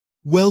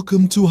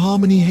Welcome to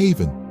Harmony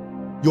Haven,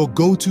 your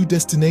go-to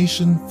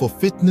destination for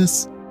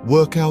fitness,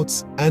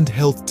 workouts, and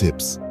health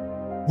tips.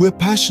 We're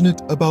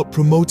passionate about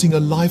promoting a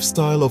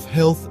lifestyle of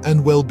health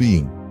and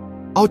well-being.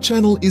 Our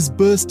channel is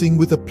bursting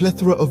with a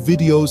plethora of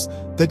videos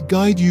that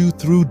guide you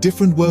through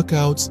different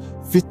workouts,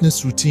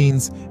 fitness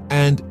routines,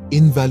 and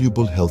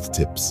invaluable health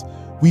tips.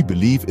 We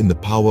believe in the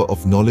power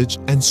of knowledge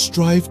and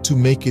strive to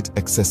make it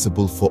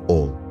accessible for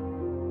all.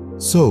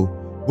 So,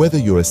 whether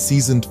you're a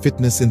seasoned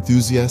fitness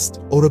enthusiast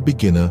or a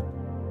beginner,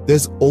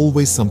 there's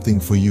always something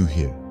for you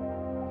here.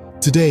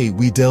 Today,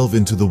 we delve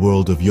into the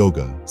world of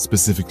yoga,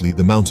 specifically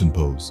the mountain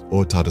pose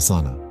or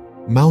Tadasana.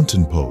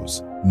 Mountain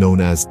pose,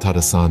 known as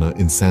Tadasana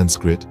in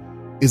Sanskrit,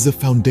 is a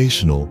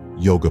foundational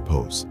yoga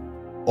pose.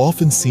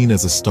 Often seen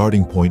as a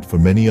starting point for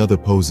many other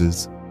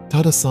poses,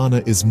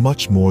 Tadasana is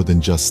much more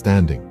than just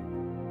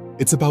standing.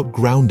 It's about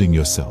grounding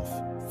yourself,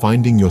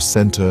 finding your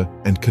center,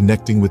 and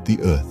connecting with the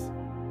earth.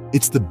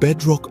 It's the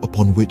bedrock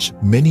upon which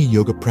many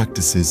yoga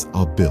practices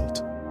are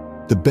built.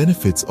 The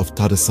benefits of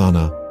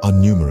Tadasana are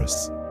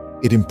numerous.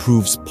 It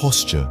improves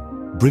posture,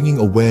 bringing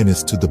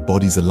awareness to the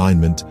body's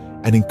alignment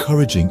and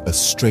encouraging a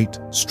straight,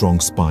 strong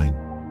spine.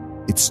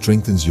 It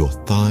strengthens your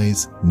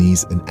thighs,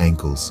 knees, and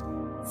ankles,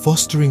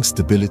 fostering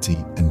stability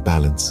and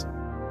balance.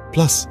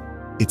 Plus,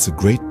 it's a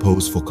great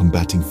pose for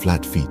combating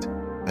flat feet,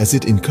 as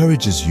it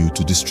encourages you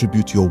to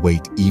distribute your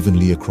weight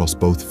evenly across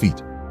both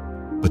feet.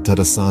 But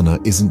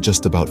Tadasana isn't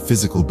just about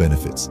physical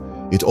benefits.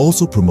 It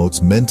also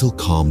promotes mental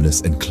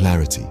calmness and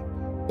clarity.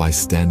 By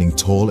standing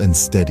tall and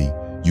steady,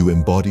 you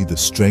embody the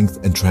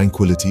strength and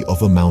tranquility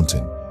of a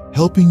mountain,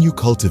 helping you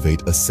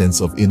cultivate a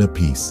sense of inner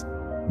peace.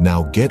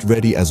 Now get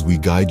ready as we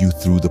guide you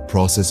through the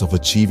process of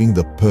achieving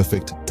the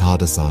perfect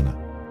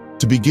Tadasana.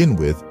 To begin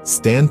with,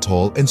 stand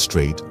tall and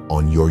straight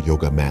on your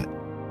yoga mat.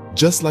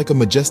 Just like a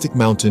majestic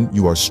mountain,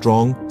 you are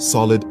strong,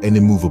 solid, and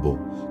immovable.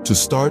 To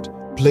start,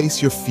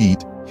 place your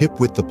feet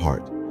hip-width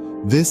apart.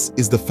 This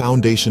is the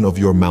foundation of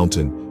your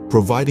mountain,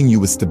 providing you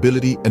with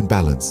stability and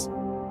balance.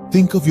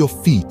 Think of your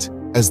feet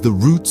as the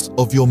roots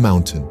of your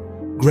mountain,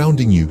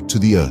 grounding you to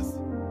the earth.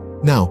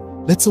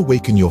 Now, let's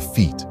awaken your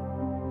feet.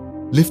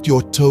 Lift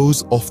your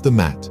toes off the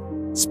mat,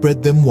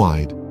 spread them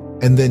wide,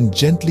 and then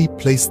gently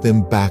place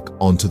them back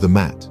onto the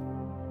mat.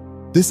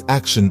 This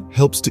action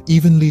helps to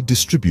evenly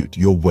distribute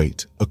your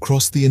weight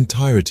across the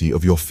entirety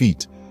of your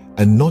feet,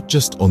 and not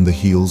just on the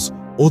heels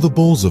or the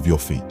balls of your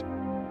feet.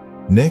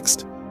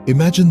 Next,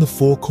 imagine the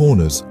four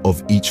corners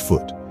of each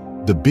foot: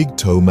 the big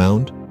toe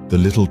mound, the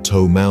little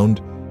toe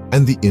mound,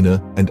 and the inner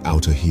and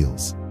outer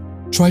heels.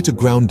 Try to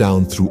ground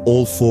down through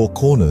all four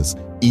corners,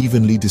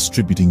 evenly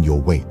distributing your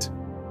weight.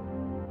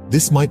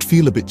 This might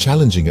feel a bit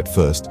challenging at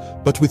first,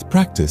 but with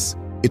practice,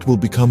 it will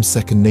become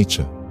second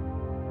nature.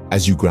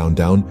 As you ground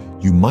down,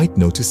 you might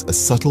notice a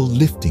subtle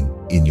lifting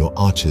in your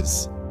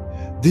arches.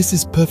 This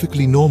is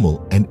perfectly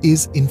normal and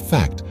is, in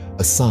fact,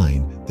 a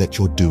sign that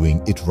you're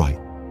doing it right.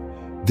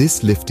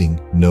 This lifting,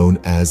 known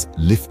as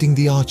lifting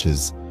the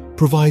arches,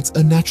 provides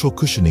a natural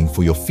cushioning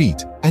for your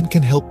feet and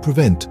can help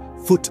prevent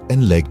foot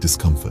and leg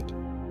discomfort.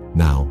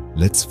 Now,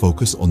 let's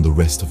focus on the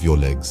rest of your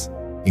legs.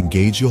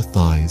 Engage your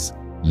thighs,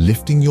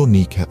 lifting your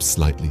kneecaps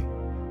slightly.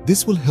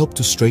 This will help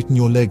to straighten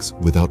your legs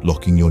without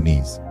locking your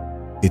knees.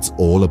 It's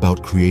all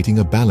about creating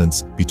a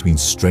balance between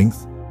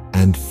strength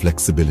and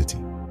flexibility.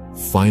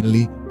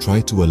 Finally,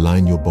 try to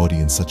align your body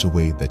in such a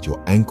way that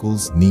your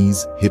ankles,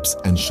 knees, hips,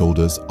 and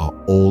shoulders are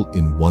all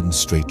in one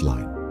straight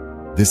line.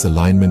 This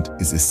alignment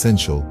is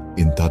essential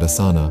in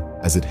Tadasana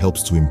as it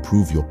helps to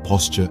improve your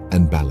posture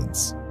and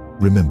balance.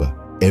 Remember,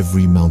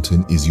 every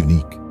mountain is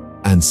unique,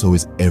 and so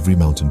is every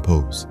mountain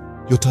pose.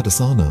 Your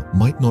Tadasana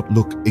might not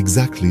look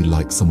exactly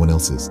like someone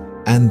else's,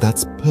 and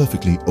that's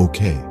perfectly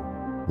okay.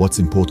 What's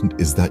important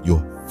is that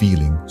you're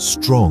feeling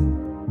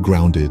strong,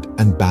 grounded,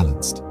 and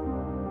balanced.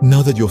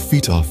 Now that your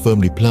feet are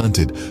firmly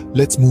planted,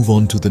 let's move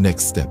on to the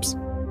next steps.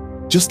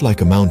 Just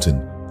like a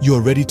mountain, you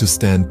are ready to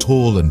stand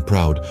tall and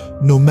proud,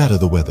 no matter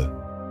the weather.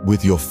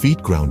 With your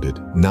feet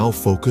grounded, now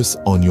focus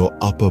on your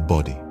upper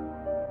body.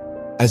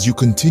 As you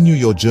continue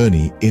your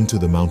journey into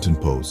the mountain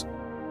pose,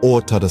 or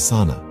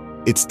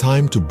Tadasana, it's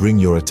time to bring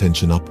your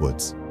attention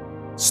upwards.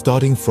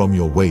 Starting from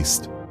your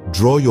waist,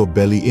 draw your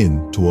belly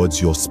in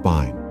towards your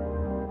spine.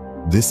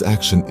 This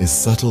action is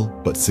subtle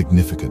but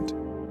significant.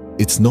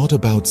 It's not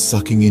about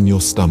sucking in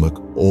your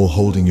stomach or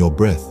holding your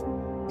breath.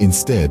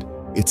 Instead,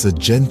 it's a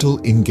gentle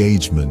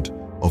engagement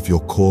of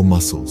your core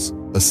muscles,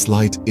 a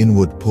slight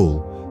inward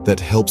pull that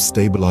helps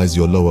stabilize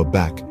your lower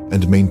back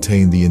and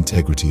maintain the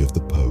integrity of the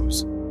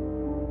pose.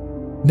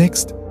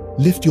 Next,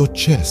 lift your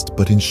chest,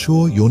 but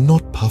ensure you're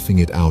not puffing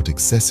it out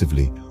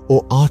excessively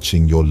or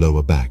arching your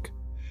lower back.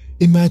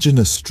 Imagine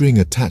a string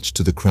attached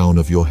to the crown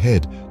of your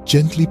head,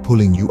 gently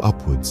pulling you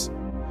upwards.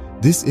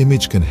 This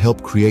image can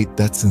help create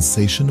that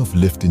sensation of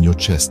lift in your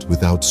chest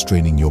without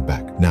straining your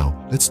back.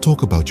 Now, let's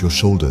talk about your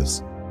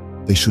shoulders.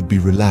 They should be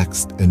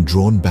relaxed and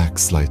drawn back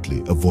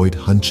slightly. Avoid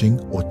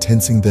hunching or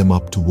tensing them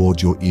up toward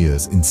your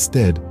ears.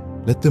 Instead,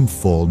 let them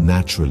fall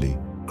naturally,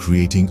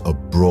 creating a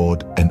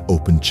broad and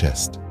open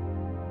chest.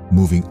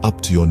 Moving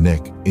up to your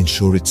neck,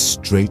 ensure it's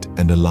straight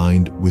and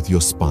aligned with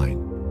your spine.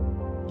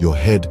 Your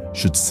head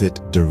should sit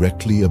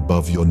directly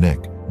above your neck,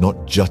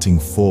 not jutting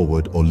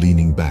forward or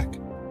leaning back.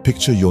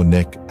 Picture your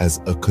neck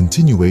as a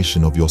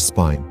continuation of your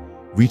spine,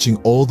 reaching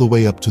all the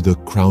way up to the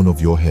crown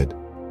of your head.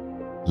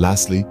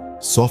 Lastly,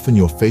 soften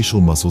your facial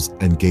muscles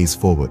and gaze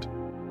forward.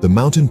 The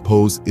mountain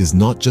pose is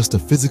not just a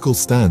physical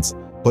stance,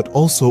 but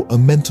also a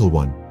mental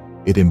one.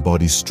 It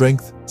embodies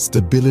strength,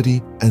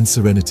 stability, and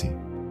serenity,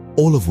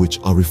 all of which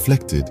are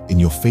reflected in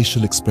your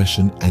facial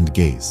expression and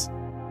gaze.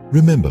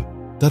 Remember,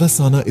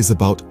 Tadasana is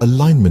about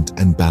alignment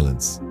and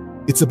balance.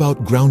 It's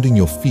about grounding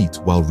your feet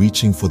while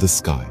reaching for the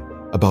sky,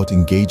 about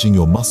engaging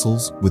your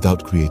muscles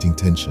without creating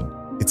tension.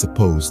 It's a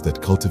pose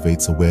that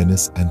cultivates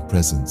awareness and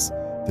presence,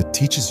 that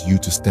teaches you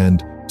to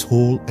stand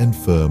tall and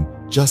firm,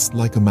 just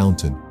like a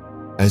mountain.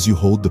 As you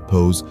hold the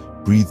pose,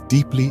 breathe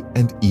deeply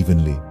and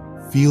evenly.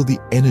 Feel the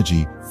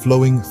energy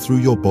flowing through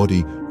your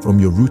body from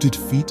your rooted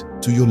feet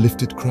to your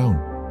lifted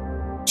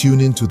crown.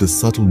 Tune into the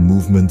subtle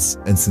movements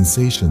and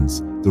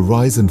sensations, the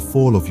rise and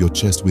fall of your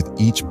chest with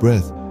each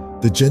breath,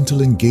 the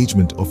gentle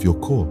engagement of your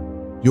core.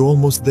 You're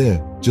almost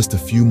there, just a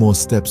few more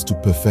steps to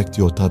perfect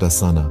your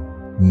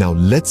Tadasana. Now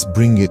let's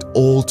bring it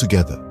all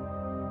together.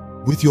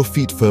 With your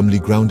feet firmly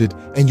grounded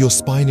and your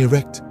spine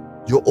erect,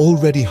 you're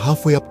already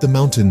halfway up the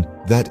mountain.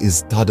 That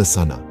is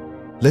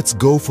Tadasana. Let's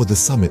go for the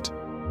summit.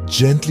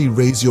 Gently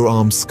raise your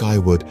arms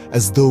skyward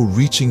as though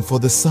reaching for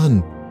the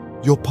sun.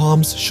 Your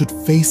palms should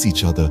face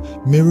each other,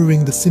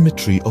 mirroring the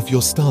symmetry of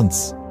your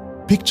stance.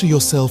 Picture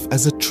yourself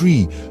as a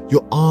tree,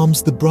 your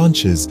arms the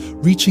branches,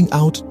 reaching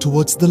out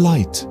towards the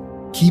light.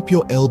 Keep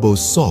your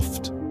elbows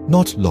soft,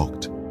 not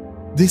locked.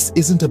 This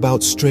isn't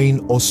about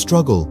strain or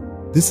struggle.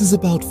 This is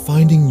about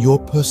finding your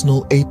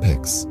personal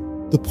apex,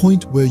 the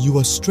point where you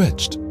are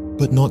stretched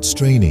but not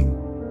straining.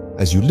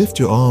 As you lift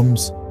your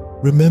arms,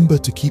 remember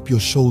to keep your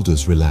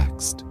shoulders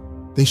relaxed.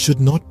 They should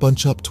not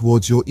bunch up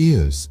towards your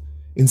ears.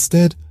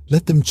 Instead,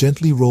 let them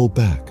gently roll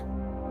back,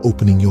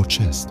 opening your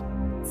chest.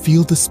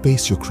 Feel the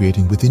space you're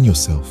creating within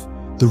yourself,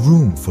 the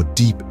room for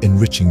deep,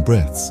 enriching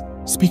breaths.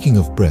 Speaking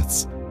of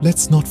breaths,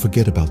 let's not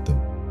forget about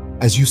them.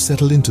 As you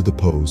settle into the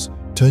pose,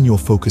 turn your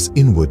focus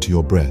inward to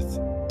your breath.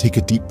 Take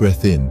a deep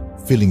breath in,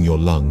 filling your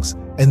lungs,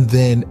 and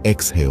then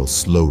exhale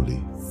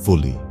slowly,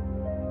 fully.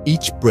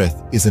 Each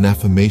breath is an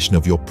affirmation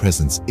of your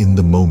presence in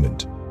the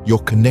moment, your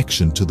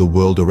connection to the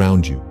world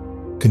around you.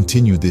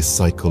 Continue this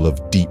cycle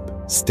of deep,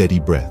 steady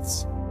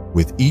breaths.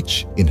 With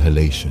each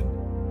inhalation,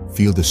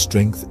 feel the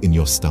strength in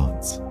your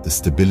stance, the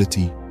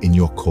stability in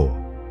your core.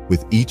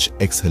 With each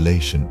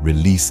exhalation,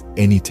 release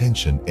any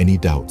tension, any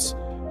doubts.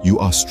 You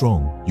are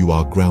strong, you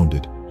are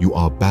grounded, you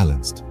are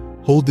balanced.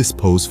 Hold this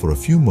pose for a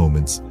few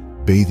moments,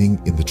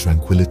 bathing in the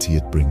tranquility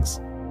it brings.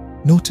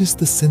 Notice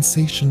the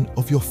sensation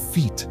of your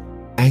feet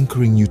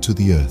anchoring you to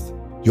the earth,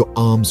 your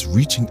arms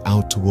reaching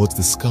out towards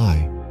the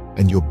sky,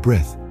 and your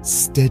breath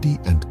steady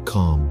and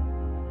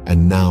calm.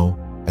 And now,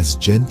 as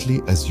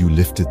gently as you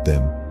lifted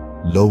them,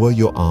 lower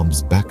your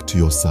arms back to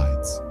your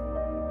sides.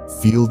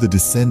 Feel the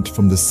descent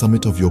from the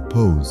summit of your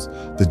pose,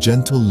 the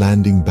gentle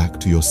landing back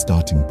to your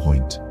starting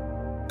point.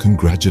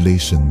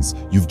 Congratulations,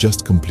 you've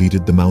just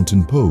completed the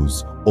mountain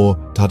pose, or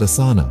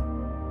Tadasana.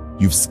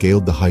 You've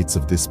scaled the heights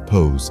of this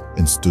pose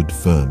and stood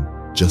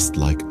firm, just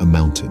like a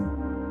mountain.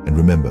 And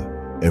remember,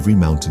 every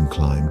mountain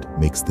climbed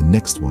makes the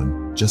next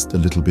one just a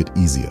little bit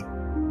easier.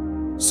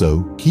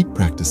 So keep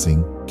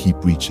practicing, keep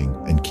reaching,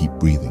 and keep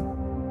breathing.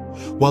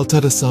 While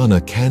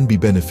Tadasana can be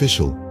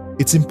beneficial,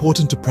 it's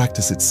important to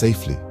practice it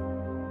safely.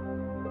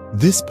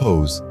 This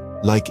pose,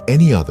 like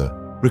any other,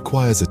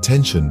 requires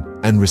attention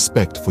and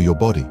respect for your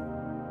body.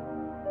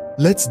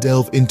 Let's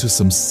delve into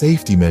some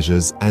safety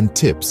measures and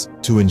tips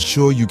to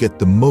ensure you get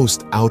the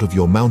most out of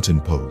your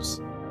mountain pose.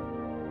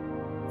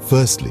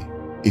 Firstly,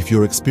 if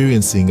you're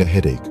experiencing a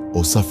headache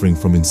or suffering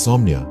from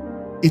insomnia,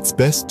 it's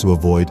best to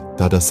avoid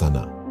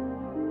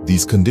Tadasana.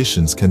 These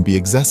conditions can be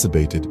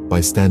exacerbated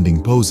by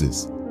standing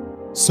poses,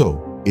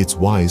 so it's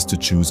wise to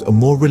choose a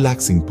more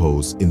relaxing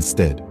pose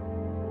instead.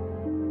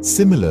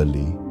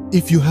 Similarly,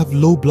 if you have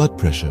low blood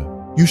pressure,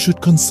 you should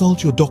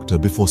consult your doctor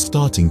before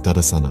starting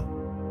Tadasana.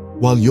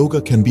 While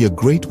yoga can be a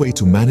great way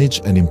to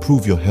manage and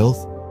improve your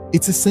health,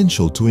 it's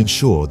essential to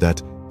ensure that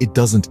it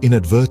doesn't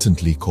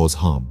inadvertently cause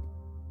harm.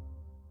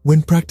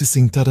 When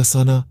practicing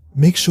Tadasana,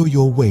 make sure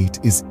your weight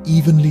is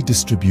evenly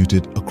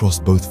distributed across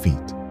both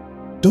feet.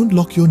 Don't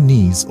lock your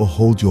knees or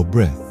hold your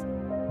breath.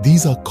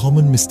 These are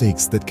common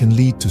mistakes that can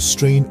lead to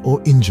strain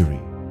or injury.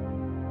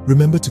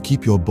 Remember to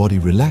keep your body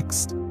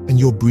relaxed and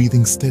your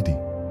breathing steady.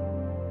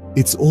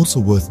 It's also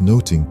worth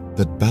noting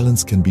that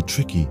balance can be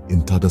tricky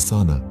in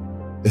Tadasana,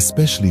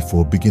 especially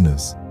for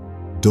beginners.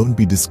 Don't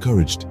be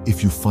discouraged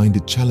if you find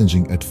it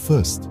challenging at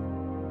first.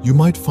 You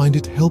might find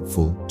it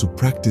helpful to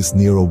practice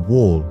near a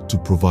wall to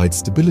provide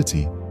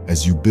stability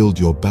as you build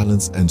your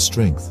balance and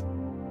strength.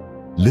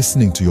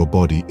 Listening to your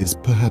body is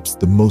perhaps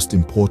the most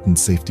important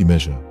safety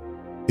measure.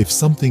 If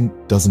something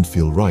doesn't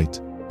feel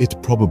right,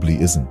 it probably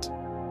isn't.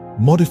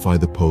 Modify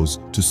the pose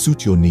to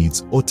suit your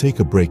needs or take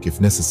a break if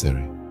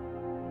necessary.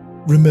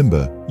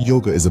 Remember,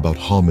 yoga is about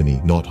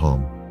harmony, not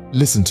harm.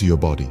 Listen to your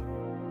body.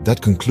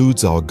 That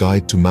concludes our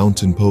guide to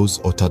mountain pose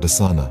or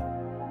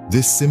Tadasana.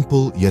 This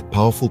simple yet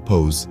powerful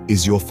pose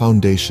is your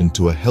foundation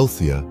to a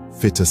healthier,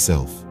 fitter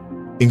self.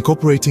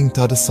 Incorporating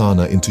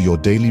Tadasana into your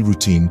daily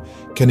routine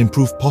can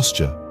improve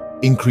posture,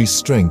 increase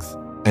strength,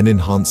 and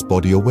enhance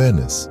body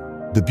awareness.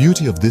 The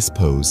beauty of this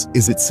pose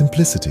is its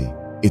simplicity.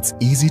 It's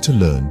easy to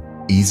learn,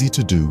 easy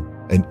to do,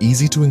 and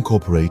easy to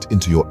incorporate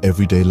into your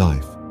everyday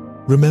life.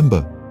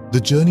 Remember, the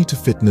journey to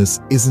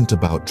fitness isn't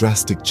about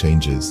drastic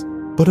changes,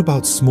 but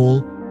about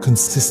small,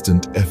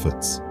 consistent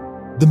efforts.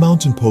 The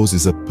mountain pose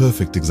is a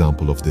perfect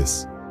example of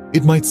this.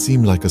 It might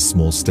seem like a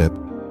small step,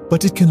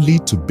 but it can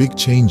lead to big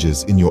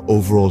changes in your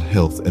overall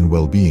health and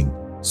well-being.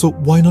 So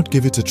why not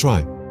give it a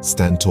try?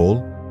 Stand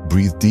tall,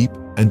 breathe deep,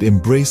 and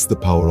embrace the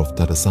power of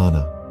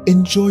Tadasana.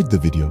 Enjoyed the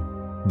video?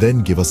 Then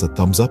give us a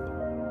thumbs up,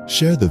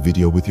 share the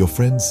video with your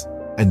friends,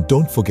 and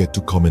don't forget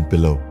to comment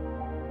below.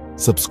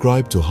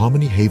 Subscribe to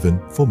Harmony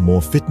Haven for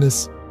more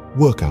fitness,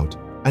 workout,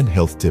 and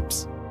health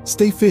tips.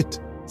 Stay fit,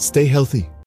 stay healthy.